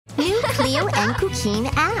free Clio and Cuquin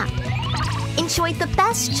app. Enjoy the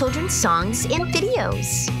best children's songs and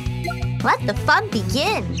videos. Let the fun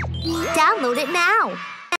begin. Download it now.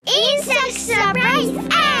 Insect surprise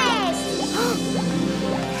egg!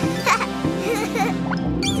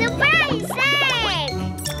 Surprise egg!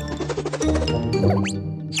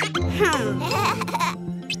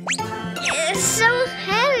 It's so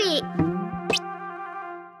heavy.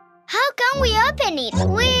 How can we open it?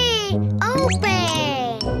 We open.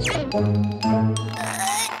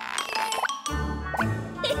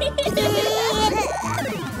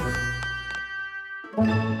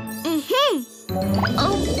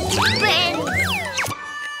 Open.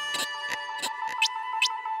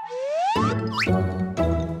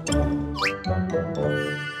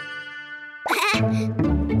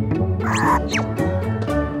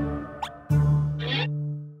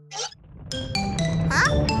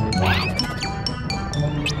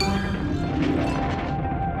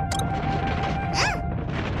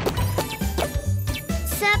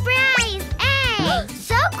 Surprise egg!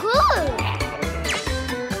 So cool!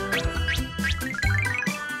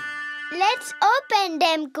 Let's open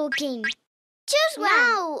them, Cuquin. Choose one.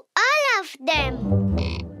 No, all of them.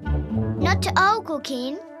 Not all,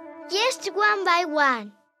 Cuquin. Just one by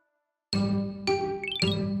one.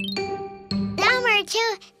 Number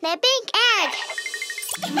 2, the pink egg.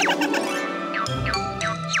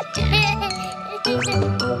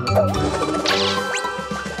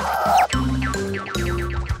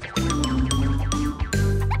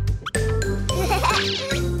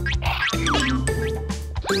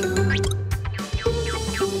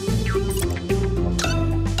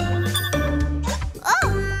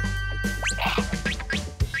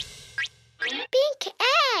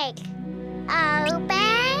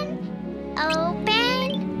 Open,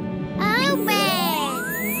 open, open.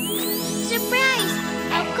 Surprise!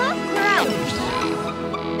 A cockroach.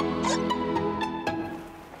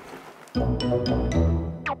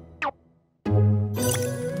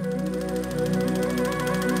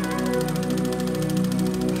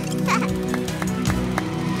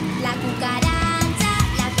 La cucaracha,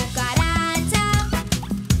 la cucaracha.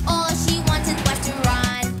 All she wanted was to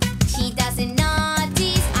run. She doesn't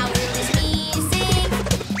notice a wheel is missing.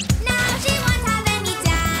 Now she won't have any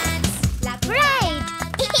chance. La Right!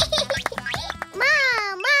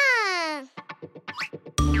 Mama!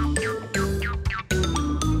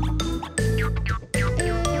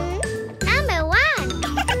 Number 1.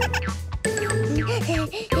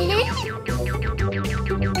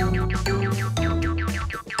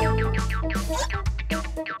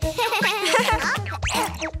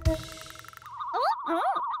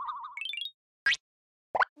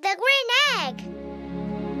 The green egg.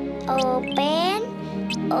 Open,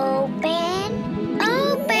 open,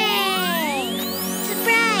 open.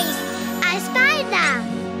 Surprise! A spider.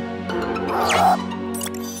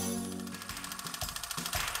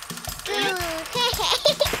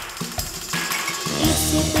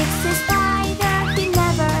 Itsy bitsy spider, he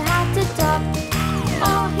never had to talk.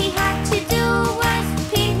 All he had to do was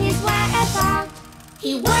pin his web up.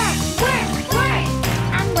 He worked, worked, worked,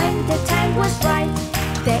 and when the time was right,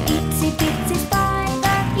 the itsy bitsy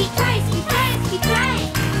spider, he cries, he cries, he cries.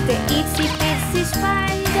 The itsy bitsy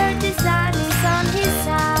spider, the sun is on his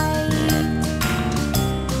side.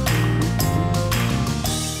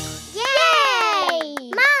 Yay!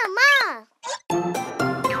 Mama!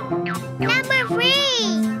 Number 3.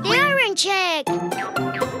 The orange egg.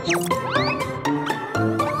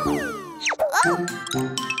 Oh!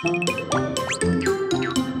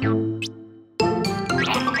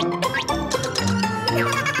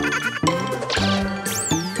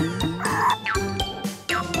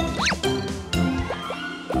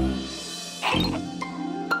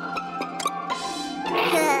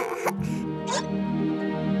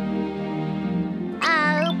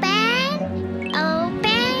 Open,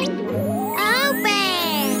 open,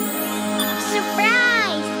 open.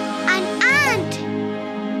 Surprise! An ant.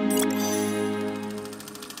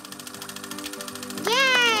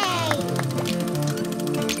 Yay!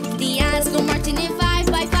 The ants go marching in 5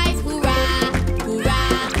 by 5, hurrah,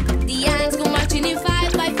 hurrah. The ants go marching in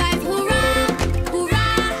 5 by 5, hurrah,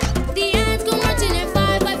 hurrah. The ants go marching in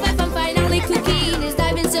 5 by 5, and finally Cuquin is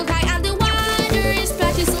diving so high and the water is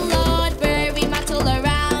splashing a lot, very much all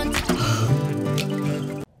around.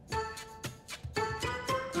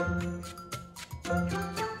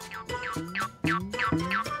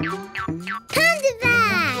 Candy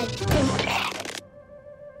bag.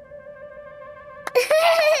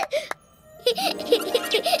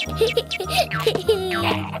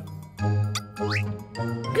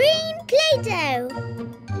 Green Play-Doh.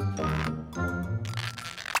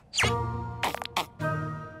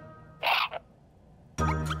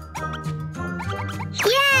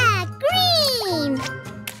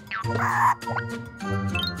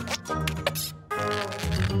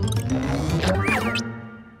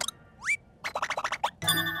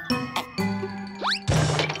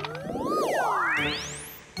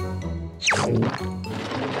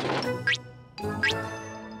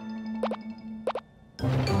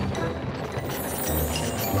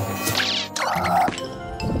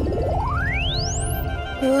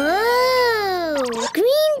 Whoa!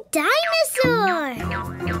 Green dinosaur!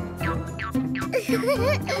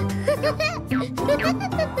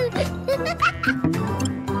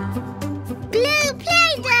 Blue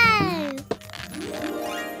Play-Doh!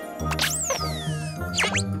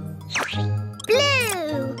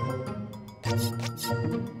 Blue!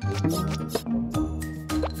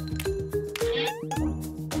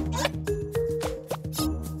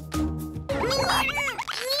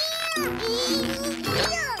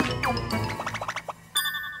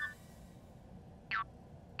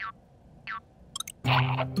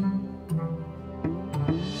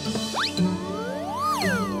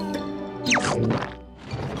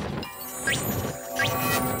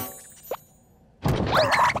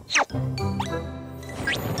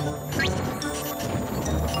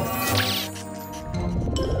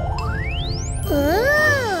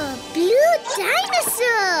 Oh, blue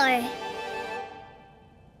dinosaur!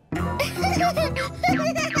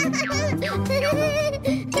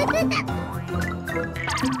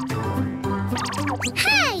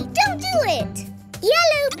 Hey, don't do it!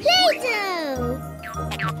 Yellow Play-Doh!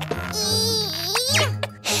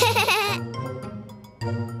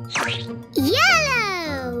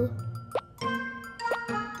 Yellow!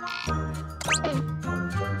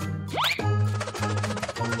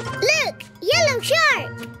 Look! Yellow shark!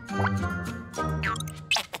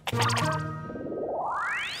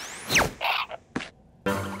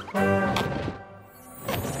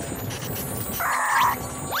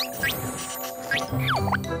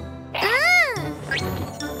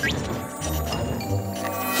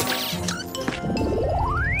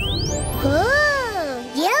 Oh,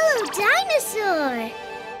 yellow dinosaur!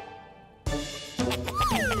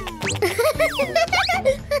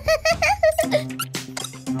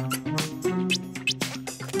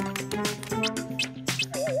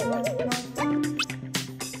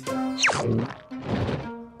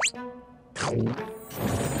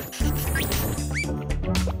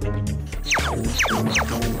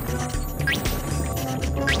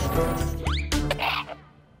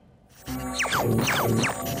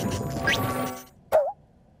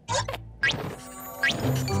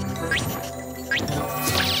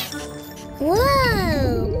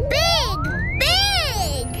 Whoa! Big!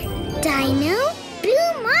 Dino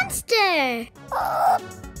Blue Monster!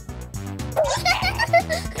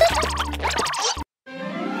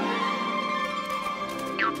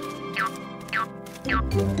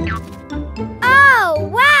 Oh,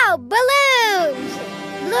 wow! Balloons!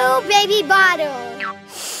 Blue baby bottle.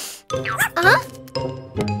 Huh?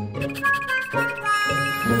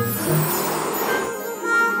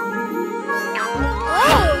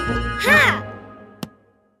 Oh! Ha!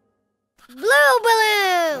 Blue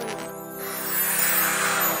balloon!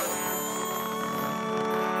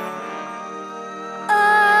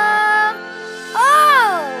 Oh!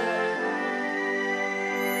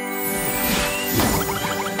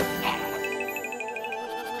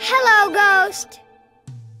 Hello, ghost.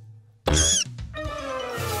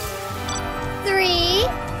 3,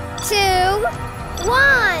 2,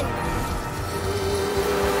 1.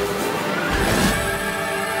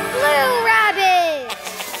 Blue rabbit.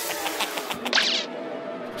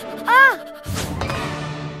 Oh.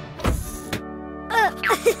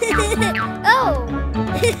 Oh.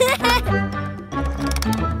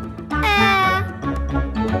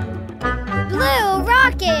 Blue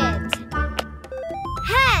rocket.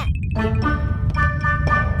 Ha.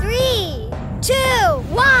 3, 2,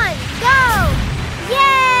 1, go!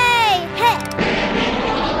 Yay! Hey.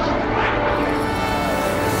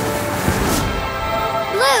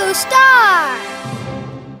 Blue star.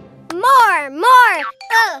 More.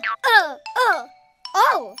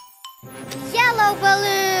 Oh. Yellow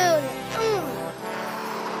balloon.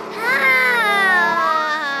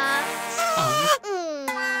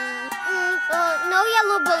 No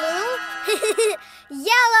yellow balloon.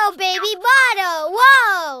 Yellow baby bottle.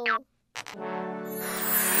 Whoa.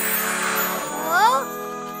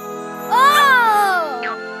 Oh.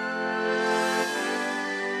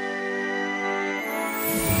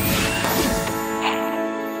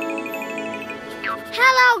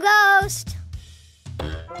 Hello, ghost.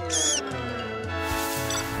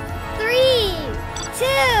 3, 2,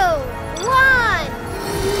 1.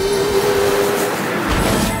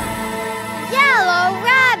 Yellow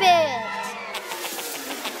rabbit.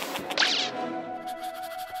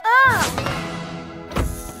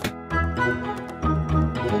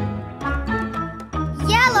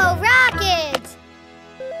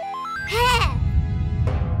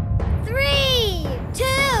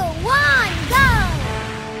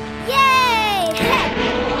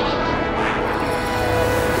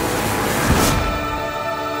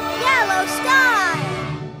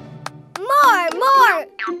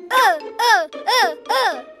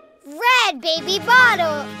 baby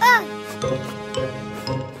bottle. Ow!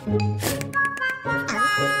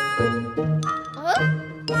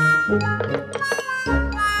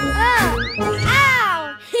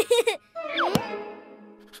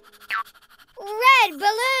 Red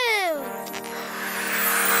balloon.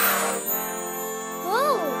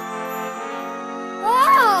 Oh!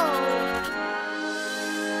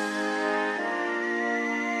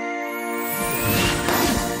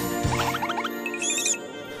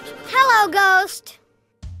 Hello, ghost.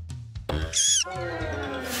 3,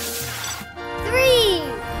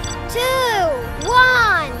 2,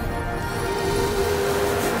 1.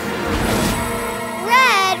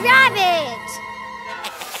 Red rabbit.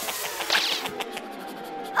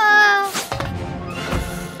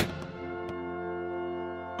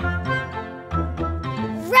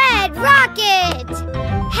 Red rocket.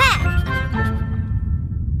 Heck.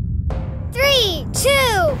 3, 2,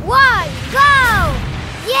 1, go!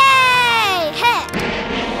 Yay! Heck.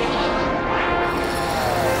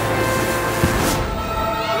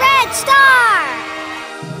 Red star.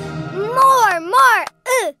 More.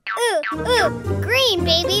 Green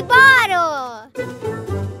baby bottle.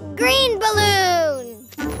 Green balloon.